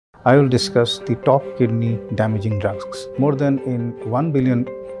I will discuss the top kidney damaging drugs. More than in 1 billion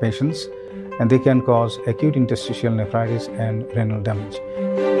patients, and they can cause acute interstitial nephritis and renal damage.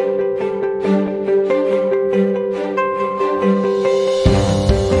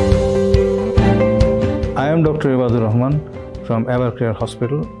 I am Dr. Ebadur Rahman from Evercare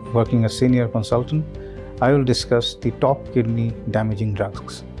Hospital, working as Senior Consultant. I will discuss the top kidney damaging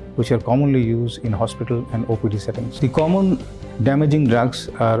drugs, which are commonly used in hospital and OPD settings. The common damaging drugs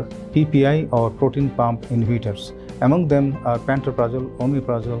are PPI or proton pump inhibitors. Among them are pantoprazole,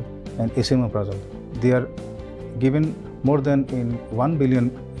 omeprazole, and esomeprazole. They are given more than in 1 billion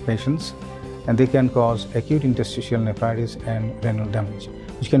patients, and they can cause acute interstitial nephritis and renal damage,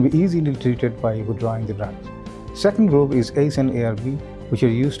 which can be easily treated by withdrawing the drugs. Second group is ACE and ARB, which are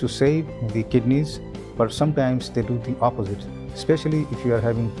used to save the kidneys, but sometimes they do the opposite, especially if you are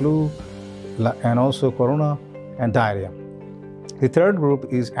having flu and also corona and diarrhea. The third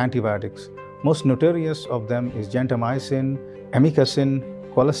group is antibiotics. Most notorious of them is gentamicin, amikacin,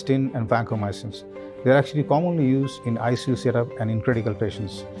 colistin, and vancomycin. They are actually commonly used in ICU setup and in critical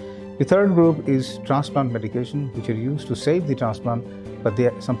patients. The third group is transplant medication, which are used to save the transplant, but they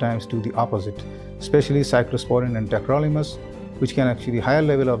sometimes do the opposite, especially cyclosporin and tacrolimus, which can actually, higher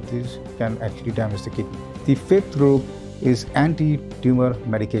level of these can actually damage the kidney. The fifth group is anti-tumor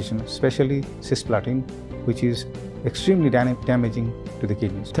medication, especially cisplatin, which is extremely damaging to the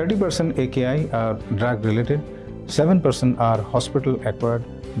kidneys. 30% AKI are drug-related, 7% are hospital-acquired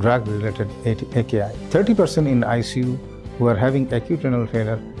drug-related AKI. 30% in ICU who are having acute renal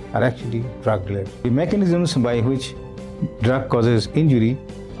failure are actually drug-related. The mechanisms by which drug causes injury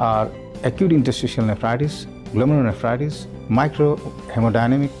are acute interstitial nephritis, glomerulonephritis,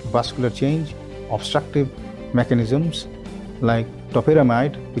 microhemodynamic vascular change, obstructive mechanisms like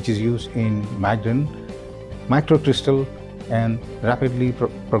topiramide, which is used in migraine, microcrystal, and rapidly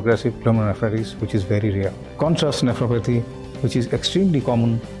progressive glomerulonephritis, which is very rare. Contrast nephropathy, which is extremely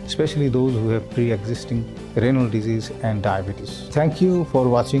common, especially those who have pre-existing renal disease and diabetes. Thank you for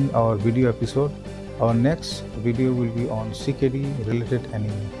watching our video episode. Our next video will be on CKD-related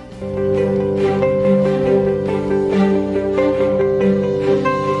anemia.